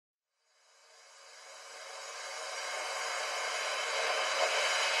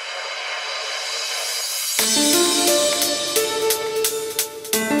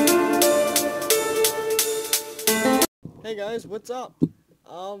Hey guys, what's up?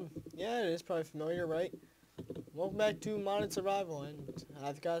 Yeah, it is probably familiar, right? Welcome back to Modern Survival, and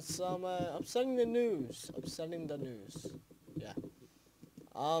I've got some upsetting the news. Yeah.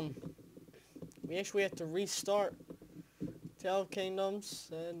 Um, we actually have to restart Tale of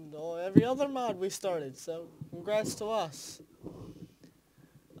Kingdoms and every other mod we started. So congrats to us.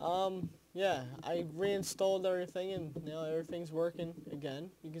 Yeah, I reinstalled everything, and now everything's working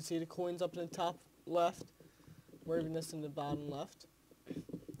again. You can see the coins up in the top left, worthiness in the bottom left.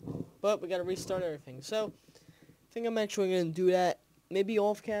 But we gotta restart everything. So I think I'm actually gonna do that. Maybe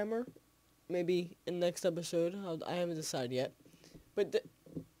off camera, maybe in the next episode. I haven't decided yet. But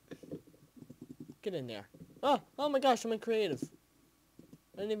get in there. Oh my gosh, I'm in creative.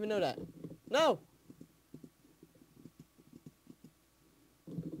 I didn't even know that. No.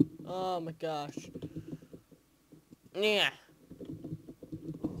 Oh my gosh. Yeah.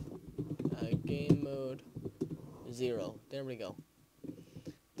 Game mode 0. There we go.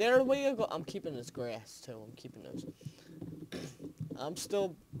 There we go. I'm keeping this grass too. I'm keeping those. I'm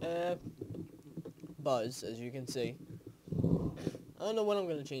still Buzz, as you can see. I don't know when I'm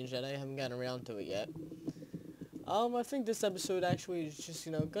gonna change that. I haven't gotten around to it yet. I think this episode actually is just,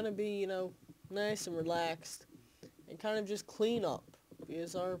 gonna be, nice and relaxed and kind of just clean up,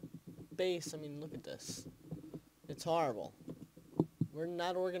 because our base, I mean, look at this. It's horrible. We're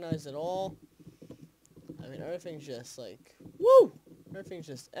not organized at all. I mean, everything's just like, woo! Everything's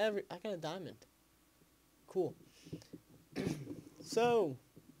just I got a diamond. Cool. So,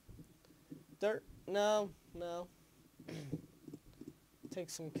 dirt, no. Take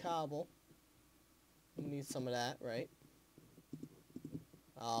some cobble. We need some of that, right?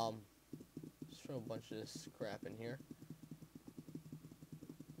 Just throw a bunch of this crap in here.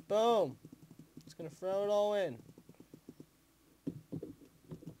 Boom! Just gonna throw it all in.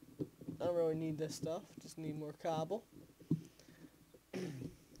 I don't really need this stuff. Just need more cobble.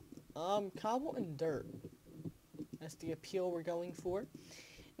 Cobble and dirt. That's the appeal we're going for.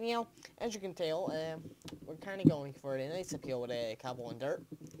 Now, as you can tell, we're kind of going for a nice appeal with cobble and dirt.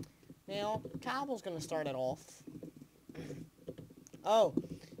 Now, cobble's gonna start it off.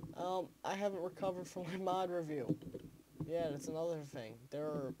 I haven't recovered from my mod review. Yeah, that's another thing.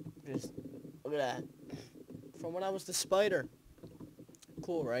 They're just, look at that. From when I was the spider.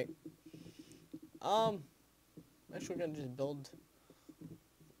 Cool, right? Actually, we're gonna just build.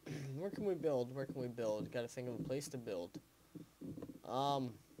 Where can we build? Gotta think of a place to build. I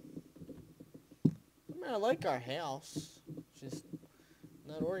mean, I like our house. Just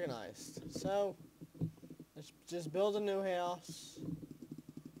not organized. So, let's just build a new house.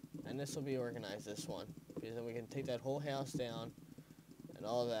 And this will be organized, this one. Because then we can take that whole house down. And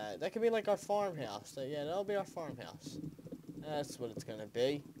all that. That could be like our farmhouse. Yeah, that'll be our farmhouse. That's what it's gonna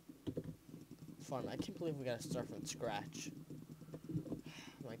be. Farm. I can't believe we gotta start from scratch.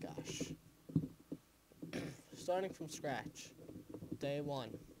 Oh my gosh. Starting from scratch. Day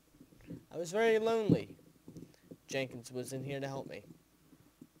 1. I was very lonely. Jenkins was in here to help me.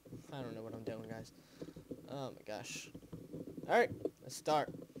 I don't know what I'm doing, guys. Oh my gosh. Alright, let's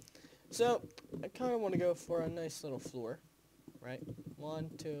start. So, I kind of want to go for a nice little floor. Right?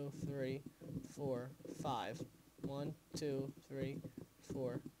 1, 2, 3, 4, 5. 1, 2, 3,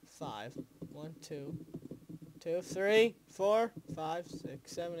 4, 5. 1, 2, 2, 3, 4, 5,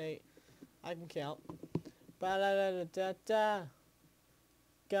 6, 7, 8. I can count. Ba-da-da-da-da-da.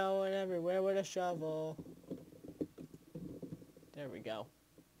 Going everywhere with a shovel. There we go.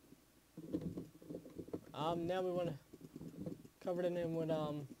 Now we want to cover it in with,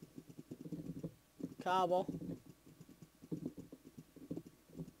 cobble.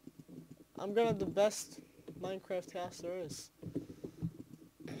 I'm gonna have the best Minecraft house there is.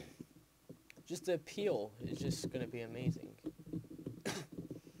 Just the appeal is just gonna be amazing.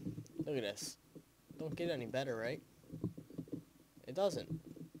 Look at this. Don't get any better, right? It doesn't.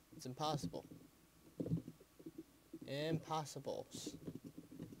 It's impossible. Impossibles.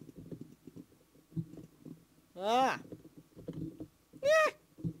 Ah! Yeah!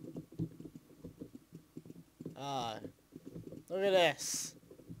 Look at this.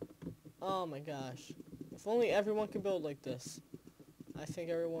 Oh my gosh. If only everyone could build like this. I think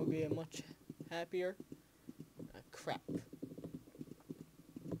everyone would be much happier. Crap.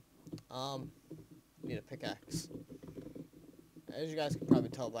 Need a pickaxe. As you guys can probably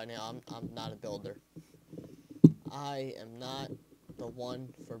tell by now, I'm not a builder. I am not the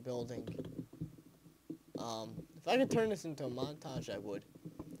one for building. If I could turn this into a montage, I would.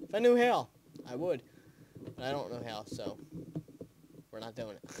 If I knew how, I would. But I don't know how, so we're not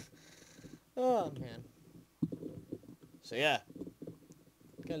doing it. Oh, man. So, yeah.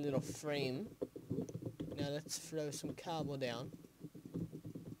 Got a little frame. Now let's throw some cobble down.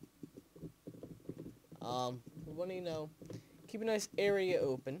 We want to, keep a nice area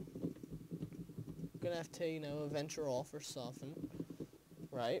open. Gonna have to, venture off or something.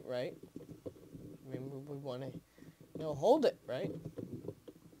 Right. I mean, we want to, hold it, right?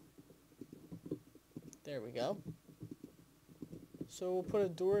 There we go. So we'll put a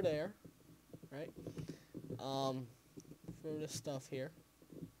door there, right? Throw this stuff here.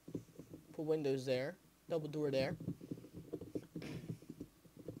 Put windows there. Double door there.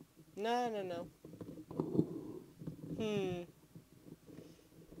 No.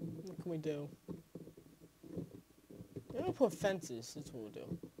 What can we do? We're gonna put fences. That's what we'll do.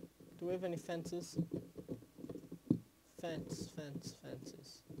 Do we have any fences? Fences.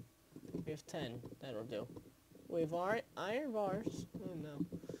 We have 10. That'll do. We have iron bars. Oh no.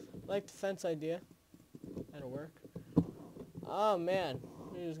 I like the fence idea. That'll work. Oh man.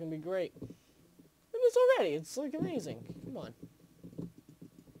 This is gonna be great. Look at this already. It's like amazing. Come on.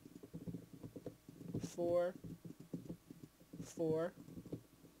 4.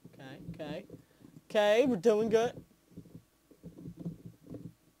 Okay, we're doing good.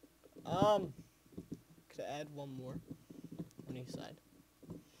 Could I add one more on each side?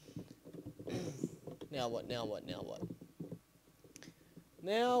 Now what? Now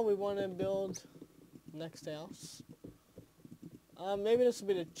we want to build next house. Maybe this will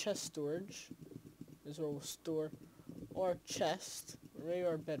be the chest storage. This is where we'll store our chest, or maybe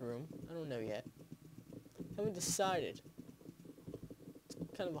our bedroom. I don't know yet. Haven't decided. It's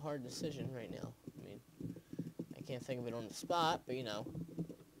kind of a hard decision right now. I mean, I can't think of it on the spot, but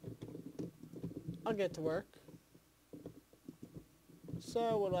I'll get to work.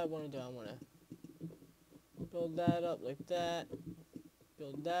 So what do I want to do? I want to build that up like that.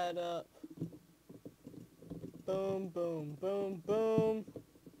 Build that up. Boom.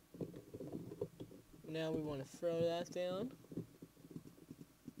 Now we want to throw that down.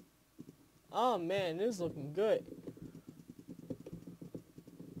 Oh man, this is looking good.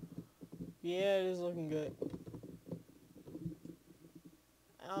 Yeah, it is looking good.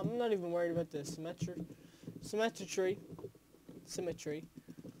 I'm not even worried about the symmetry. The symmetry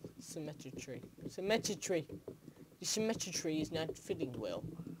is not fitting well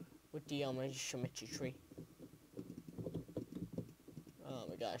with the symmetry. Oh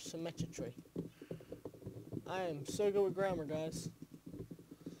my gosh, symmetry. I am so good with grammar, guys.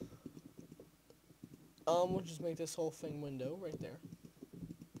 We'll just make this whole thing window right there.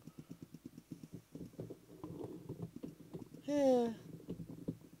 Yeah.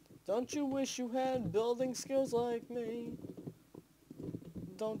 Don't you wish you had building skills like me?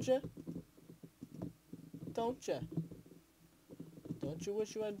 Don't you? Don't you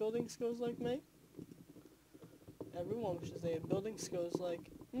wish you had building skills like me? Everyone wishes they had building skills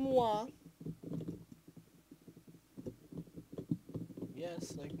like moi.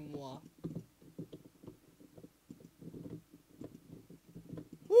 Yes, like moi.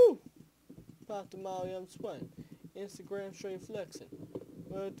 Woo! Pop the Molly, I'm sweating. Instagram straight flexing.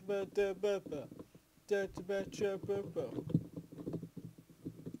 Oh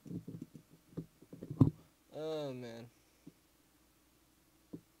man.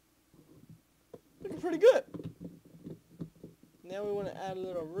 Looking pretty good. Now we want to add a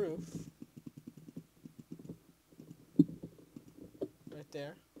little roof. Right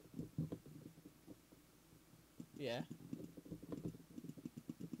there. Yeah.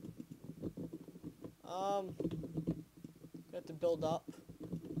 Got to build up.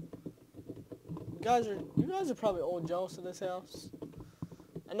 You guys are probably all jealous of this house.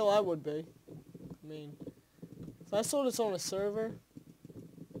 I know I would be. I mean, if I saw this on a server,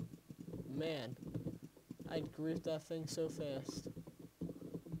 man, I'd grief that thing so fast.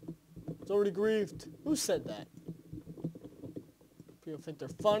 It's already griefed. Who said that? People think they're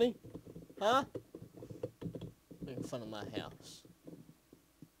funny? Huh? Making fun of my house.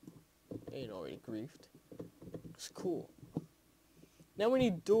 They ain't already griefed. It's cool. Now we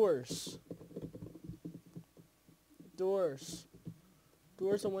need doors. Doors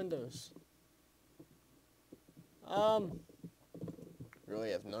and windows.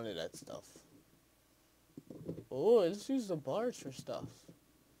 Really have none of that stuff. Oh, let's use the bars for stuff.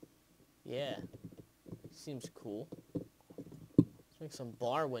 Yeah. Seems cool. Let's make some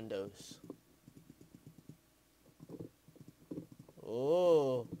bar windows.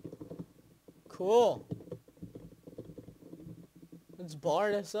 Oh. Cool. Let's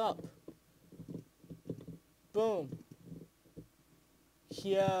bar this up. Boom.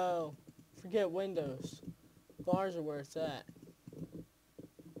 Yo. Forget windows. Bars are where it's at.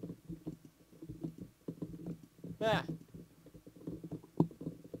 Ah.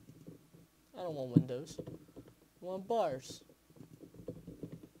 I don't want windows. I want bars.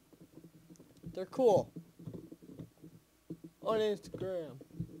 They're cool. On Instagram.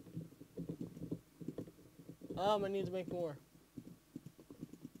 I need to make more.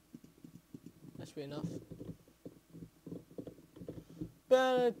 That should be enough.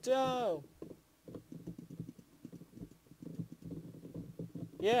 Benito!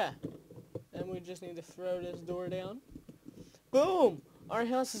 Yeah. And we just need to throw this door down. Boom! Our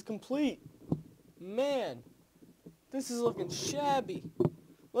house is complete. Man. This is looking shabby.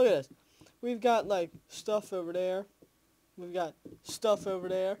 Look at this. We've got, like, stuff over there. We've got stuff over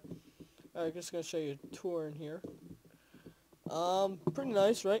there. Alright, just gonna show you a tour in here. Pretty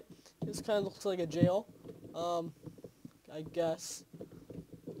nice, right? This kind of looks like a jail. I guess.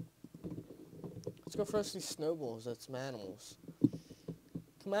 Let's go first these snowballs. That's some animals.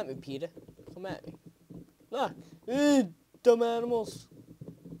 Come at me, Peter. Come at me. Look! Dumb animals.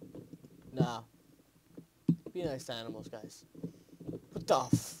 Nah. Be nice to animals, guys. What the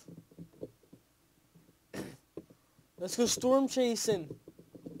f... Let's go storm chasing.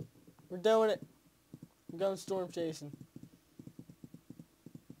 We're doing it. I'm going storm chasing.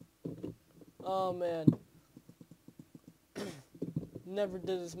 Oh, man. Never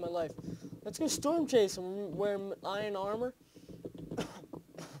did this in my life. Let's go storm chasing. Wear iron armor.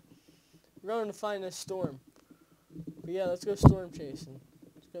 We're going to find this storm. But yeah, let's go storm chasing.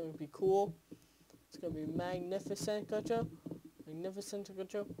 It's going to be cool. It's going to be magnificent, Gacho. Magnificent,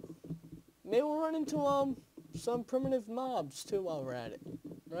 Gacho. Maybe we'll run into, some primitive mobs, too, while we're at it.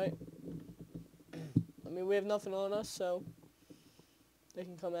 Right? I mean, we have nothing on us, so they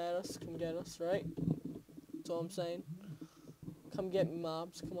can come at us, come get us, right? That's all I'm saying. Come get me,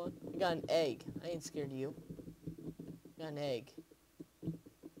 mobs. Come on. I got an egg. I ain't scared of you. I got an egg.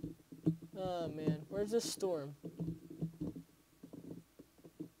 Oh, man. Where's this storm?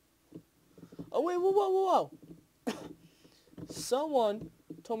 Oh, wait. Whoa, whoa, whoa, whoa. Someone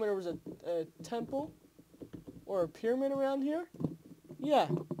told me there was a temple or a pyramid around here. Yeah.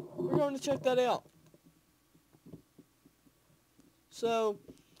 We're going to check that out. So,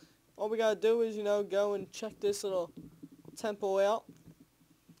 all we gotta do is, go and check this little temple out.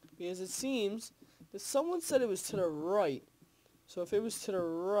 Because it seems that someone said it was to the right. So if it was to the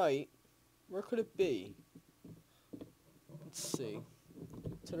right, where could it be? Let's see.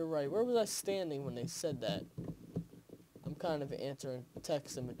 To the right. Where was I standing when they said that? I'm kind of answering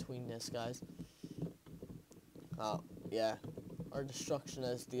texts in between this, guys. Oh, yeah. Our destruction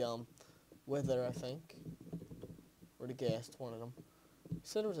as the, wither, I think. Or the ghast, one of them. He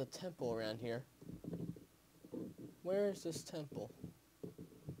said there was a temple around here. Where is this temple?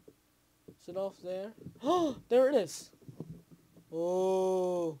 Is it off there? Oh, there it is.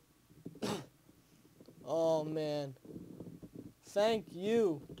 Oh. Oh, man. Thank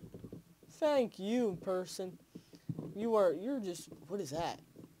you. Thank you, person. You're just, what is that?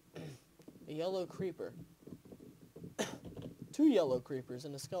 A yellow creeper. 2 yellow creepers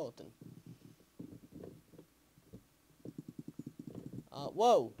and a skeleton.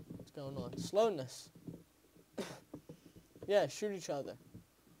 Whoa. What's going on? Slowness. Yeah, shoot each other.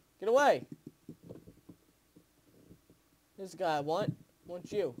 Get away. This guy I want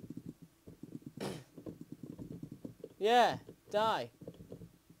you. Yeah, die.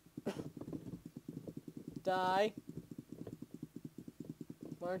 Die.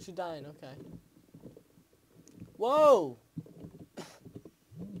 Why aren't you dying? Okay. Whoa!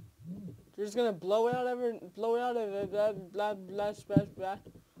 You're just gonna blow up.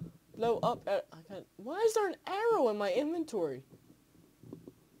 Why is there an arrow in my inventory?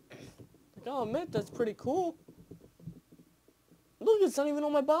 Like, I'll admit that's pretty cool. Look, it's not even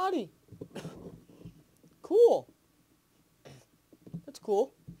on my body. Cool. That's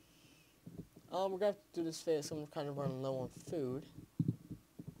cool. We're gonna have to do this fast. I'm kind of running low on food.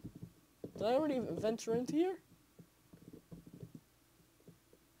 Did I already venture into here?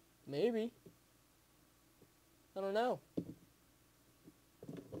 Maybe. I don't know.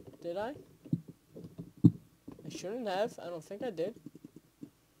 Did I? I shouldn't have. I don't think I did.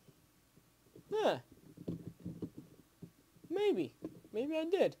 Yeah. Maybe. Maybe I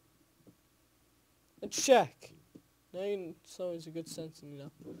did. Let's check. Now it's always a good sense,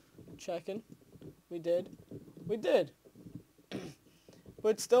 checking. We did. We did.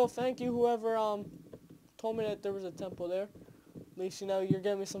 But still, thank you whoever told me that there was a temple there. At least you're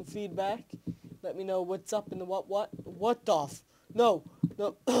giving me some feedback. Let me know what's up in the what the no.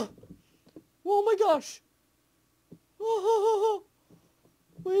 Oh my gosh. Oh,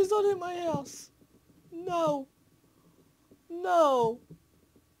 please don't hit my house. No.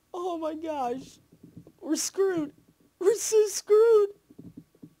 Oh my gosh. We're screwed. We're so screwed.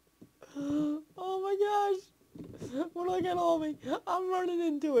 Oh my gosh. What do I got on me? I'm running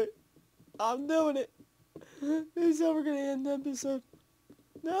into it. I'm doing it. This is how we're going to end the episode.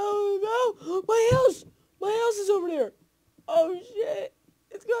 No, no. My house. My house is over there. Oh shit.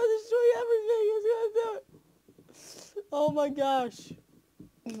 It's going to destroy everything. It's going to do it. Oh my gosh.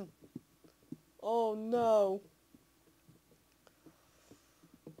 Oh no.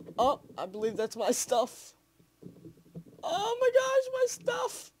 Oh, I believe that's my stuff. Oh my gosh, my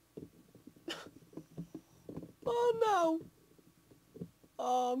stuff. Oh no.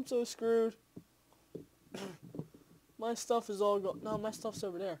 Oh, I'm so screwed. My stuff is all gone. No, my stuff's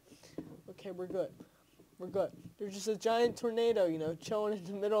over there. Okay, we're good. We're good. There's just a giant tornado, you know, chilling in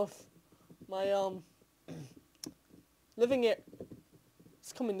the middle of my, living area.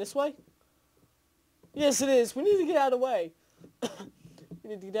 It's coming this way? Yes, it is. We need to get out of the way. We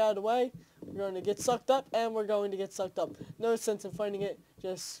need to get out of the way. We're going to get sucked up, and we're going to get sucked up. No sense in fighting it.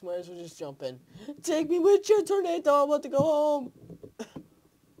 Just, might as well just jump in. Take me with you, tornado. I want to go home.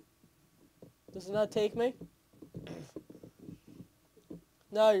 Does it not take me?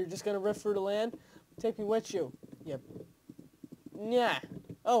 No, you're just going to riff through the land? Take me with you. Yep. Yeah.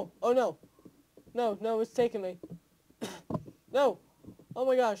 Oh no. No, it's taking me. No. Oh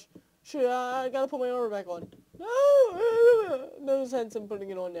my gosh. Shit, I gotta put my armor back on. No. No sense in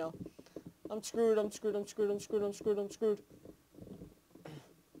putting it on now. I'm screwed.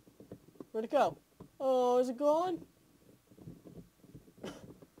 Where'd it go? Oh, is it gone?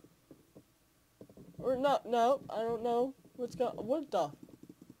 Or no, I don't know. What the?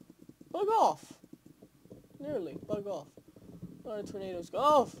 Bug off. Nearly, bug off. Oh, the tornadoes go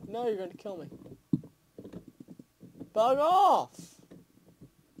off. No, you're gonna kill me. Bug off.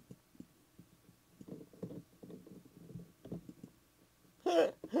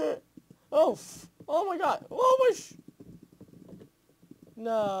 Oh, oh my god. Oh my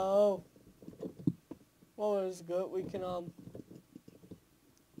No. Well, it was good. We can,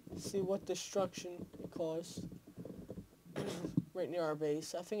 see what destruction it caused. Right near our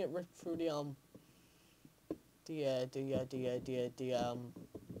base. I think it ripped through the I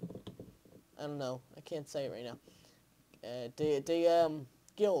don't know. I can't say it right now. The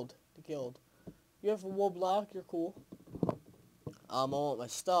guild. The guild. You have a wool block, you're cool. I want my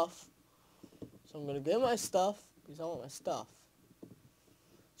stuff. So I'm gonna get my stuff, because I want my stuff.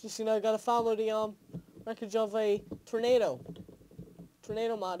 Just, you know, gotta follow the, wreckage of a tornado.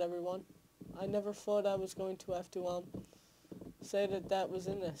 Tornado mod, everyone. I never thought I was going to have to, say that was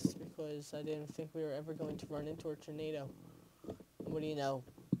in this, because I didn't think we were ever going to run into a tornado. And what do you know?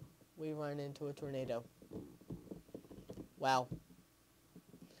 We ran into a tornado. Wow.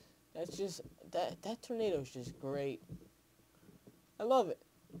 That's just, that tornado is just great. I love it.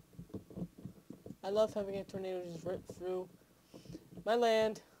 I love having a tornado just rip through my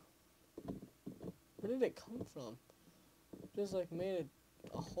land. Where did it come from? Just like made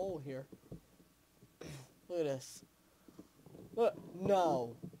a hole here. Look at this. Look,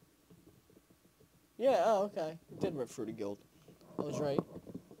 no. Yeah, oh, okay. It did rip through the guild. I was right.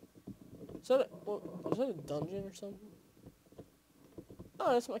 Is that was that a dungeon or something?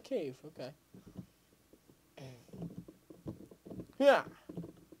 Oh, that's my cave. Okay. Yeah.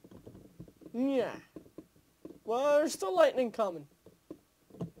 Yeah. Well, there's still lightning coming.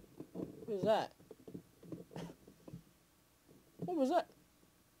 What is that? What was that?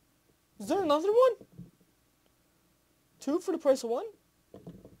 Is there another one? 2 for the price of 1?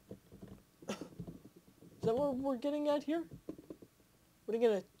 Is that what we're getting at here? We're gonna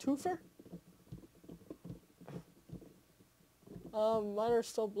get a twofer? Mine are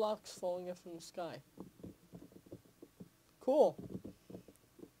still blocks falling in from the sky. Cool.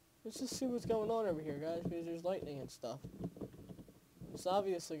 Let's just see what's going on over here, guys, because there's lightning and stuff. It's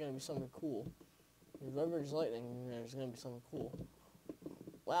obviously gonna be something cool. Remember, there's lightning, there's gonna be something cool.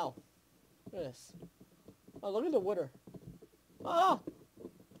 Wow. Look at this. Oh, look at the water. Ah!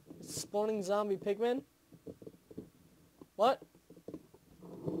 It's spawning zombie pigmen? What?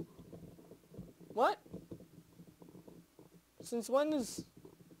 What? Since when does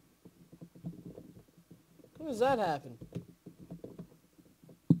that happen?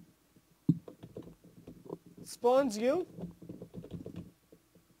 It spawns you?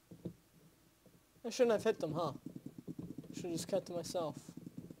 I shouldn't have hit them, huh? I should have just kept to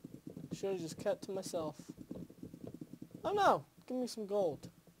myself. Oh no! Give me some gold.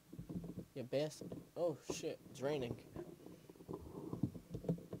 You bastard. Oh shit, it's raining.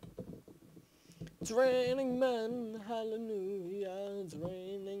 It's raining men, hallelujah. It's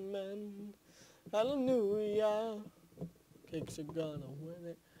raining men, hallelujah. Kicks are gonna win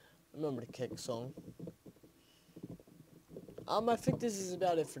it. Remember the kick song. I think this is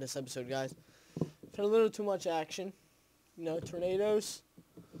about it for this episode, guys. Had a little too much action. You know, tornadoes,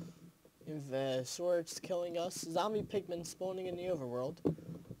 swords killing us, zombie pigmen spawning in the overworld.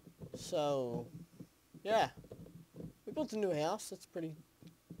 So, yeah. We built a new house. That's pretty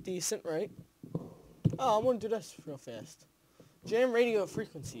decent, right? Oh, I want to do this real fast. Jam radio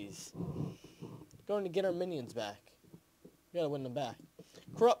frequencies. Going to get our minions back. We gotta win them back.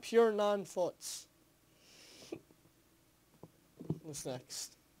 Corrupt pure non-thoughts. What's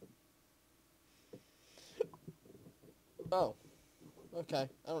next? Oh. Okay.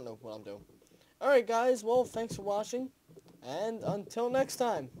 I don't know what I'm doing. Alright, guys. Well, thanks for watching. And until next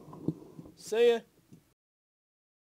time. See ya.